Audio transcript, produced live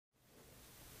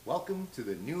Welcome to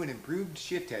the new and improved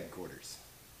shift headquarters.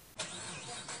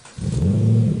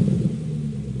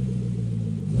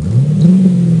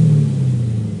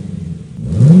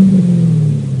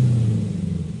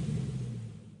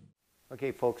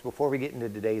 Okay folks, before we get into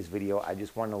today's video, I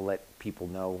just want to let people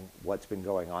know what's been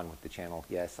going on with the channel.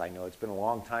 Yes, I know it's been a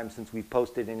long time since we've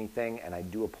posted anything, and I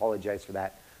do apologize for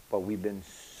that, but we've been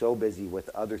so busy with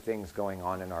other things going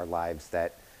on in our lives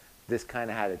that this kind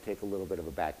of had to take a little bit of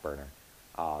a back burner.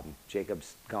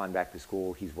 Jacob's gone back to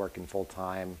school. He's working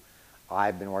full-time.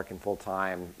 I've been working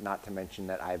full-time, not to mention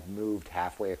that I've moved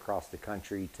halfway across the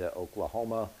country to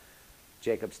Oklahoma.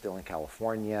 Jacob's still in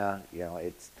California. You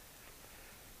know,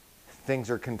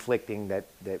 things are conflicting that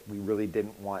we really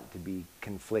didn't want to be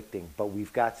conflicting, but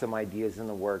we've got some ideas in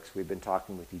the works. We've been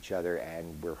talking with each other,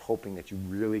 and we're hoping that you're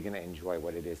really going to enjoy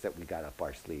what it is that we got up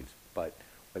our sleeves. But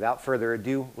without further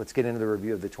ado, let's get into the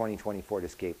review of the 2020 Ford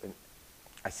Escape. And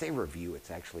I say review, it's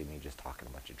actually me just talking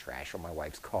a bunch of trash on my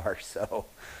wife's car, so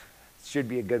it should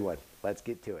be a good one. Let's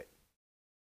get to it.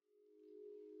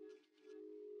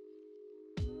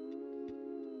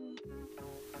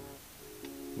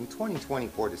 The 2020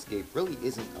 Ford Escape really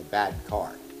isn't a bad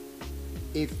car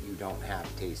if you don't have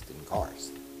taste in cars.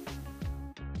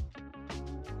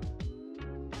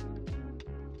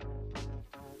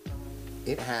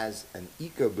 It has an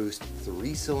EcoBoost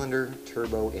 3-cylinder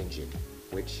turbo engine,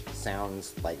 which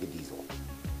sounds like a diesel.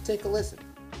 Take a listen.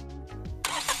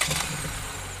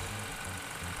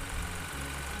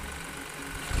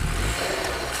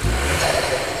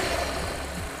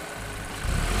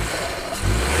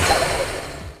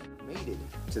 Mated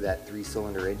to that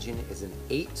 3-cylinder engine is an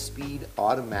 8-speed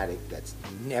automatic that's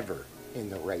never in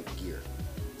the right gear.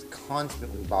 It's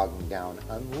constantly bogging down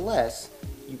unless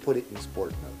you put it in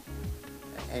sport mode.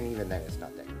 And even then it's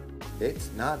not that good. It's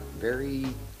not very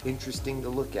interesting to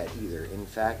look at either. In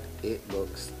fact, it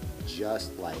looks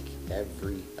just like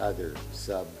every other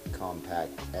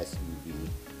subcompact SUV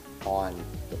on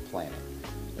the planet.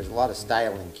 There's a lot of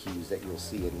styling cues that you'll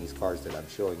see in these cars that I'm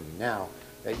showing you now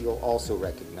that you'll also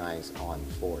recognize on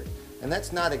Ford. And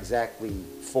that's not exactly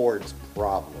Ford's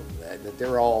problem, that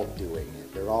they're all doing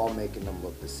it. They're all making them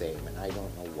look the same, and I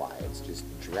don't know why. It's just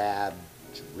drab,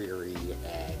 dreary,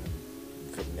 and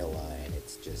vanilla, and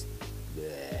it's just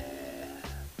bleh.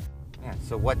 Yeah,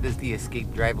 so what does the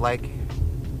Escape drive like?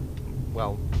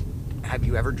 Well, have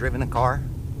you ever driven a car?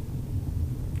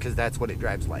 Because that's what it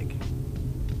drives like.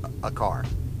 A car.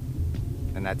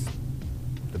 And that's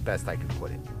the best I can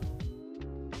put it.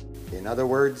 In other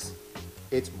words,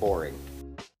 it's boring.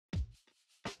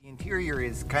 The interior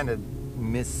is kind of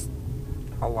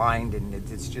misaligned, and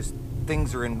it's just,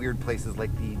 things are in weird places, like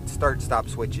the start-stop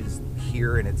switch is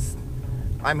here, and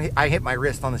I hit my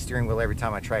wrist on the steering wheel every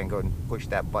time I try and go and push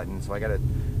that button, so I gotta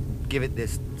give it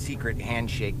this secret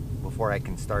handshake before I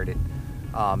can start it.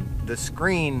 The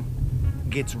screen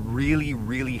gets really,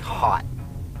 really hot.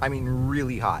 I mean,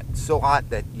 really hot. So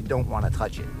hot that you don't want to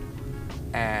touch it.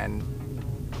 And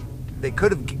they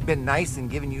could have been nice and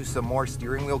given you some more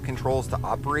steering wheel controls to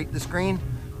operate the screen,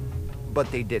 but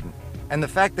they didn't. And the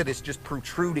fact that it's just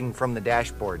protruding from the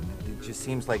dashboard, it just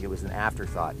seems like it was an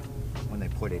afterthought when they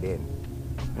put it in.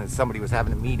 And somebody was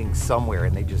having a meeting somewhere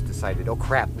and they just decided, oh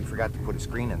crap, we forgot to put a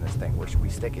screen in this thing. Where should we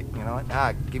stick it? You know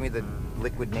what? Give me the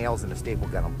liquid nails and a staple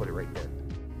gun. I'll put it right there.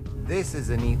 This is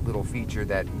a neat little feature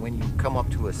that when you come up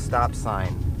to a stop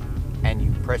sign and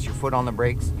you press your foot on the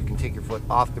brakes, you can take your foot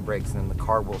off the brakes and then the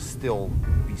car will still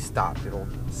be stopped. It'll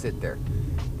sit there.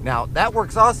 Now that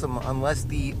works awesome unless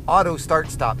the auto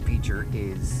start-stop feature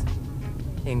is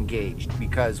engaged,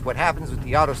 because what happens with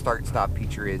the auto start-stop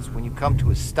feature is when you come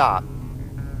to a stop,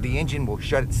 the engine will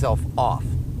shut itself off.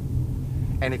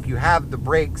 And if you have the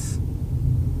brakes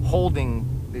holding,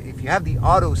 if you have the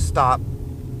auto stop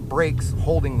brakes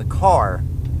holding the car,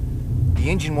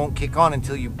 the engine won't kick on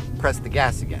until you press the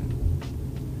gas again.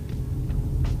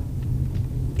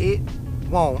 It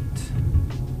won't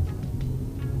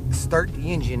start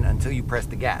the engine until you press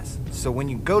the gas. So when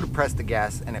you go to press the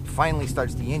gas and it finally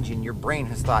starts the engine, your brain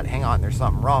has thought, hang on, there's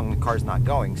something wrong, the car's not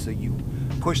going. So you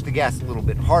push the gas a little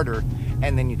bit harder,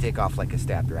 and then you take off like a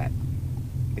stabbed rat.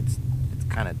 It's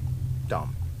kind of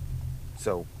dumb.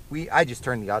 So I just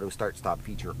turned the auto start stop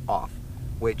feature off,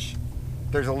 which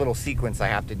there's a little sequence I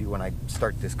have to do when I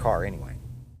start this car anyway.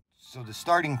 So the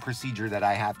starting procedure that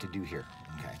I have to do here,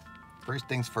 okay. First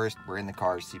things first, we're in the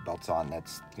car, seatbelts on,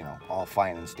 that's, you know, all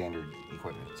fine and standard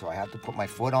equipment. So I have to put my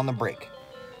foot on the brake,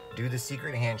 do the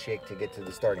secret handshake to get to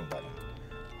the starting button.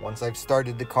 Once I've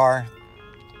started the car,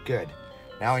 good.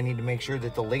 Now I need to make sure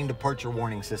that the lane departure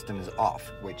warning system is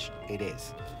off, which it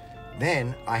is.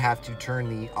 Then I have to turn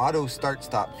the auto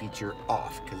start-stop feature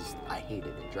off because I hate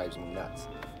it. It drives me nuts.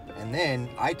 And then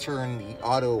I turn the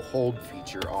auto hold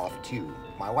feature off too.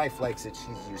 My wife likes it,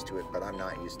 she's used to it, but I'm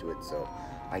not used to it, so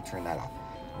I turn that off.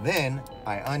 Then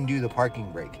I undo the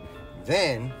parking brake.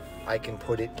 Then I can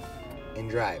put it in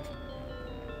drive.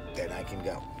 Then I can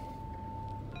go.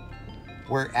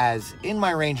 Whereas in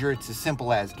my Ranger, it's as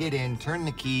simple as get in, turn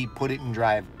the key, put it in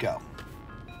drive, go.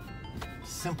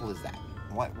 Simple as that.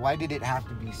 Why did it have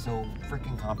to be so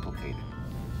freaking complicated?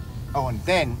 Oh, and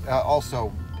then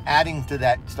also adding to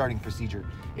that starting procedure,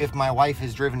 if my wife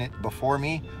has driven it before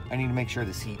me, I need to make sure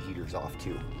the seat heater's off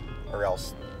too, or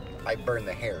else I burn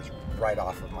the hairs right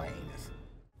off of my anus.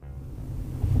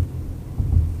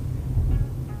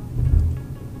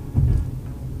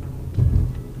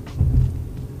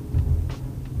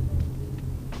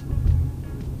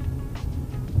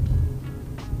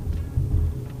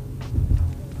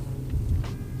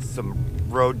 Some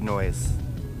road noise.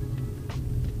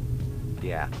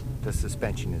 Yeah, the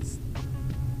suspension is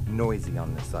noisy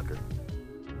on this sucker.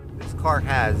 This car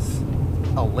has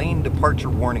a lane departure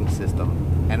warning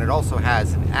system, and it also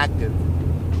has an active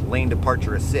lane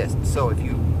departure assist. So if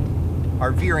you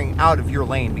are veering out of your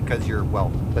lane because you're,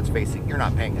 well, let's face it, you're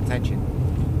not paying attention,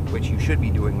 which you should be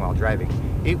doing while driving,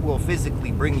 it will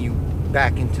physically bring you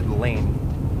back into the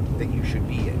lane that you should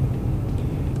be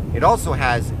in. It also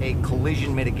has a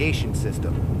collision mitigation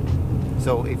system.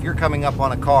 So if you're coming up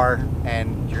on a car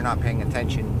and you're not paying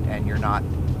attention and you're not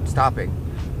stopping,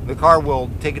 the car will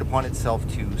take it upon itself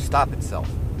to stop itself.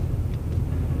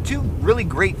 Two really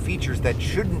great features that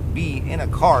shouldn't be in a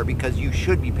car because you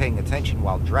should be paying attention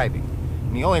while driving.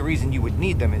 And the only reason you would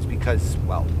need them is because,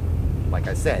 well, like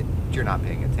I said, you're not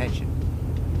paying attention.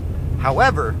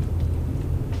 However,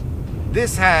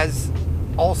 this has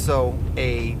also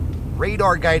a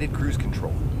radar guided cruise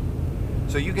control.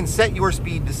 So you can set your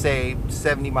speed to say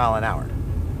 70 miles an hour.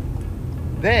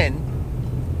 Then,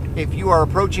 if you are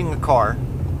approaching a car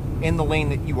in the lane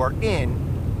that you are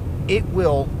in, it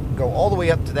will go all the way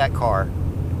up to that car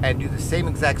and do the same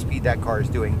exact speed that car is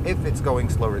doing if it's going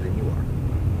slower than you are.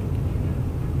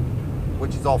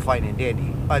 Which is all fine and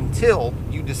dandy until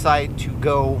you decide to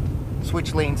go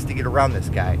switch lanes to get around this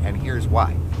guy, and here's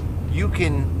why. You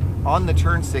can, on the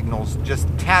turn signals, just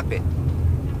tap it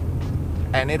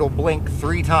and it'll blink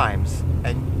 3 times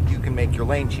and you can make your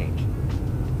lane change.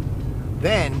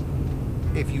 Then,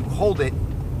 if you hold it,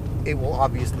 it will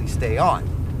obviously stay on.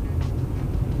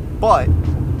 But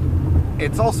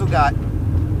it's also got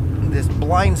this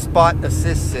blind spot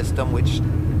assist system, which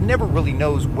never really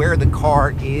knows where the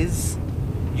car is.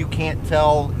 You can't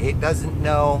tell, it doesn't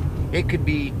know. It could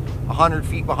be 100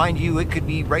 feet behind you, it could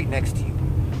be right next to you.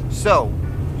 So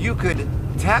you could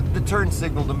tap the turn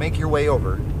signal to make your way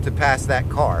over to pass that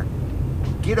car,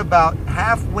 get about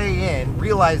halfway in,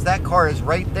 realize that car is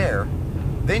right there,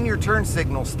 then your turn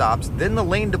signal stops, then the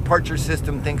lane departure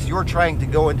system thinks you're trying to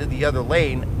go into the other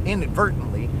lane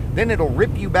inadvertently, then it'll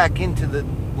rip you back into the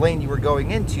lane you were going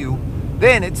into,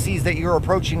 then it sees that you're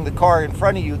approaching the car in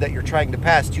front of you that you're trying to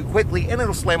pass too quickly, and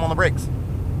it'll slam on the brakes.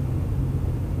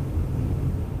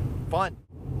 Fun.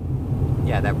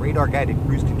 Yeah, that radar guided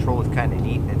cruise control is kind of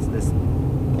neat. It's this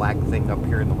black thing up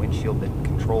here in the windshield that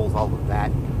controls all of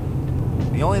that.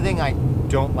 The only thing I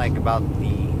don't like about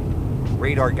the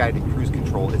radar guided cruise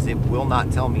control is it will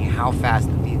not tell me how fast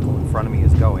the vehicle in front of me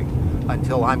is going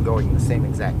until I'm going the same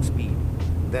exact speed.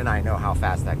 Then I know how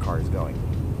fast that car is going.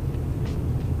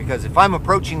 Because if I'm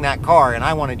approaching that car and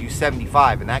I want to do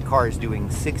 75 and that car is doing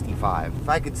 65, if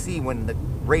I could see when the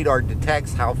radar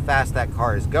detects how fast that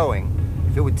car is going,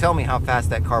 if it would tell me how fast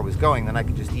that car was going, then I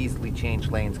could just easily change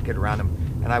lanes, get around him,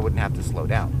 and I wouldn't have to slow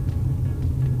down.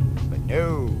 But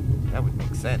no, that would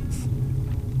make sense.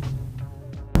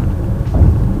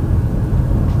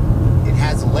 It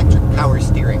has electric power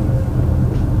steering,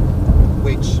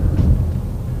 which,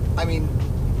 I mean,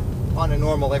 on a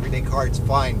normal everyday car it's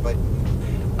fine, but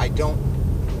I don't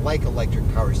like electric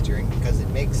power steering because it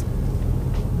makes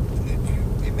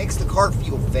the car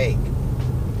feel vague.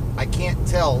 I can't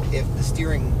tell if the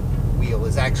steering wheel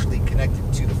is actually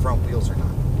connected to the front wheels or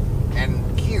not.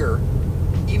 And here,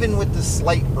 even with the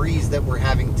slight breeze that we're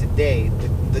having today,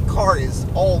 the car is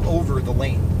all over the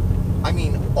lane. I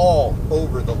mean, all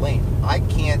over the lane. I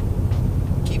can't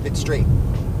keep it straight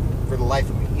for the life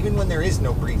of me. Even when there is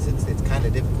no breeze, it's kind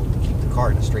of difficult to keep the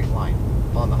car in a straight line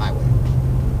on the highway.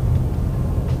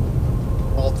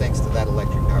 All thanks to that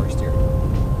electric power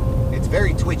steering. It's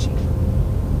very twitchy.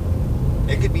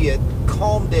 It could be a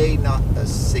calm day, not a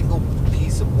single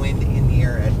piece of wind in the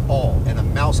air at all, and a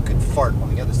mouse could fart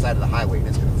on the other side of the highway and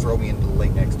it's going to throw me into the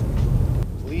lane next to me.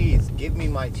 Please Give me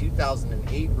my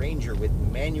 2008 Ranger with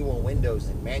manual windows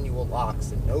and manual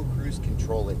locks and no cruise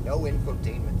control and no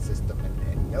infotainment system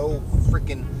and no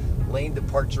freaking lane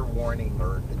departure warning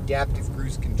or adaptive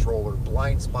cruise control or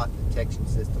blind spot detection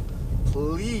system.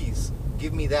 Please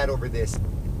give me that over this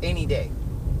any day.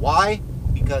 Why?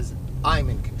 Because I'm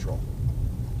in control.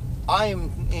 I am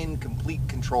in complete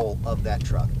control of that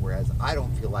truck, whereas I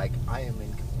don't feel like I am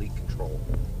in complete control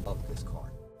of this car.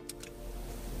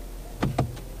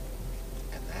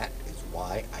 And that is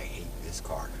why I hate this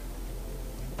car.